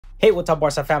Hey, what's up,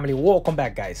 Barca family? Welcome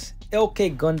back, guys.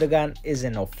 Ilkay Gundogan is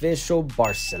an official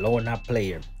Barcelona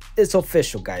player. It's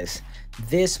official, guys.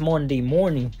 This Monday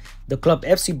morning, the club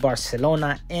FC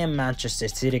Barcelona and Manchester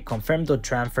City confirmed the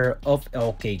transfer of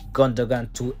Ilkay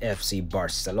Gundogan to FC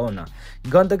Barcelona.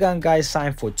 Gundogan, guys,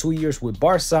 signed for 2 years with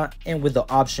Barca and with the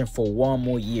option for 1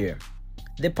 more year.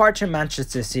 Departure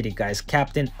Manchester City, guys,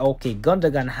 captain Ilkay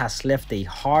Gundogan has left a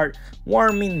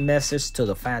heart-warming message to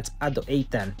the fans at the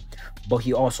Etihad, but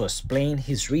he also explained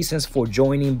his reasons for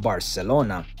joining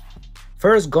Barcelona.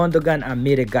 First, Gundogan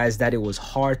admitted, guys, that it was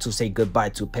hard to say goodbye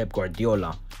to Pep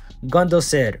Guardiola. Gundo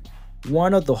said,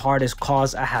 "One of the hardest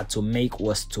calls I had to make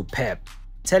was to Pep,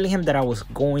 telling him that I was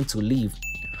going to leave.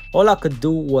 All I could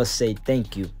do was say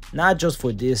thank you, not just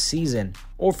for this season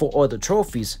or for other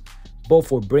trophies, but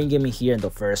for bringing me here in the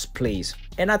first place.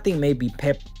 And I think maybe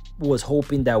Pep was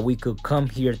hoping that we could come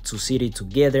here to City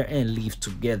together and leave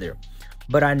together.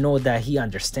 But I know that he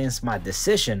understands my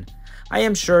decision. I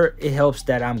am sure it helps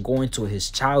that I'm going to his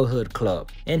childhood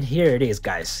club." And here it is,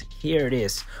 guys. Here it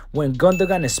is. When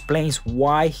Gundogan explains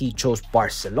why he chose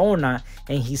Barcelona,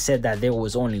 and he said that there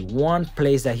was only one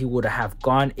place that he would have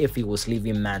gone if he was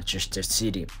leaving Manchester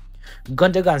City.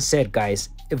 Gundogan said, guys,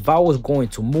 "If I was going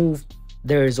to move,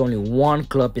 there is only one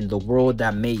club in the world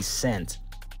that made sense.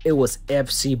 It was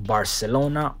FC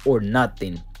Barcelona or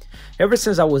nothing. Ever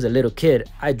since I was a little kid,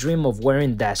 I dream of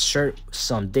wearing that shirt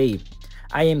someday.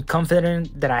 I am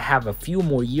confident that I have a few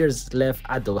more years left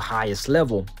at the highest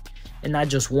level, and I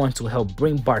just want to help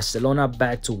bring Barcelona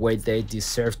back to where they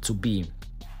deserve to be.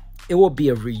 It will be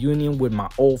a reunion with my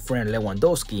old friend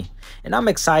Lewandowski, and I'm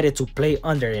excited to play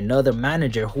under another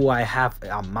manager who I have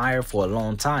admired for a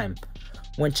long time.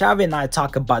 When Xavi and I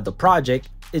talk about the project,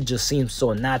 it just seems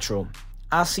so natural.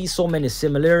 I see so many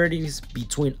similarities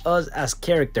between us as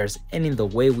characters and in the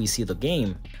way we see the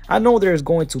game. I know there's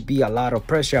going to be a lot of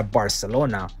pressure at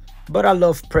Barcelona, but I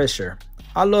love pressure.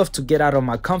 I love to get out of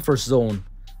my comfort zone.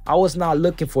 I was not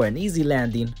looking for an easy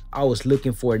landing, I was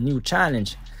looking for a new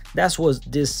challenge. That's what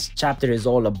this chapter is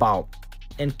all about.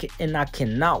 And I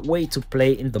cannot wait to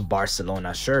play in the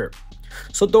Barcelona shirt."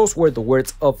 So those were the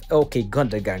words of Ilkay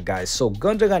Gundogan, guys. So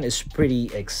Gundogan is pretty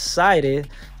excited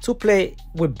to play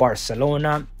with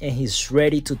Barcelona, and he's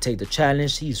ready to take the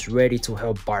challenge. He's ready to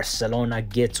help Barcelona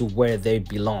get to where they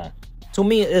belong. To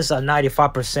me, it's a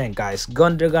 95%, guys.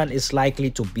 Gundogan is likely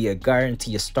to be a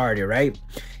guaranteed starter, right,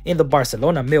 in the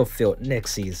Barcelona midfield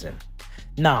next season.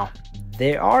 Now,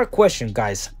 there are questions,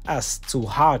 guys, as to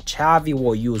how Xavi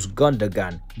will use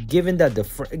Gundogan, given that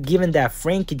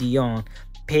Frenkie de Jong,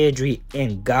 Pedri,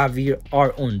 and Gavi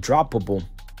are undroppable.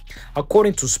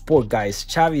 According to Sport, guys,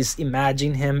 Xavi is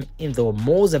imagining him in the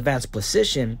most advanced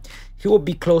position. He will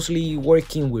be closely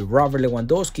working with Robert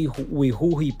Lewandowski, with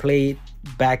who he played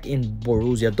back in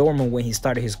Borussia Dortmund when he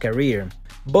started his career.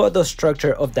 But the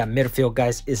structure of that midfield,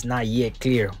 guys, is not yet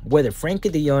clear, whether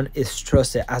Frenkie de Jong is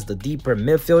trusted as the deeper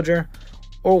midfielder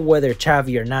or whether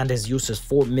Xavi Hernandez uses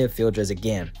 4 midfielders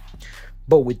again.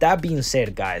 But with that being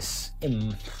said, guys,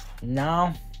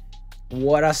 now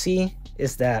what I see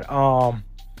is that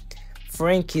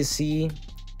Frenkie C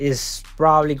is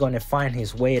probably going to find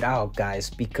his way out, guys,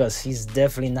 because he's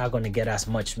definitely not going to get as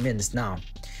much minutes now.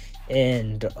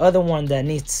 And the other one that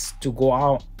needs to go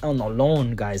out on a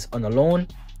loan, guys, on a loan,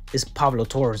 is Pablo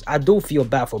Torres. I do feel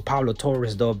bad for Pablo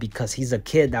Torres, though, because he's a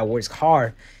kid that works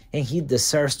hard and he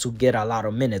deserves to get a lot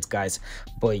of minutes, guys.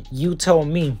 But you tell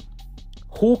me,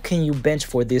 who can you bench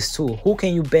for this too? Who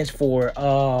can you bench for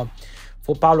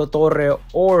Pablo Torre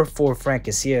or for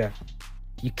Frenkie C?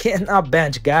 You cannot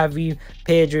bench Gavi,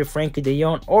 Pedri, Frenkie de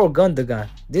Jong, or Gundogan.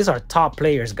 These are top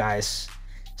players, guys.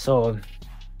 So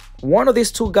one of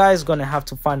these two guys gonna have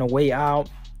to find a way out,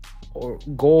 or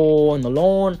go on the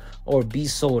loan, or be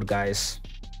sold, guys.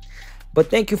 But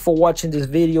thank you for watching this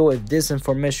video. If this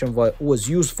information was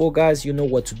useful, guys, you know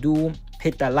what to do.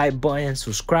 Hit that like button,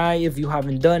 subscribe if you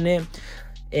haven't done it,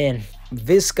 and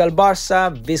Visca el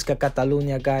Barça, Visca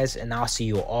Catalunya, guys, and I'll see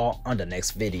you all on the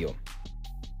next video.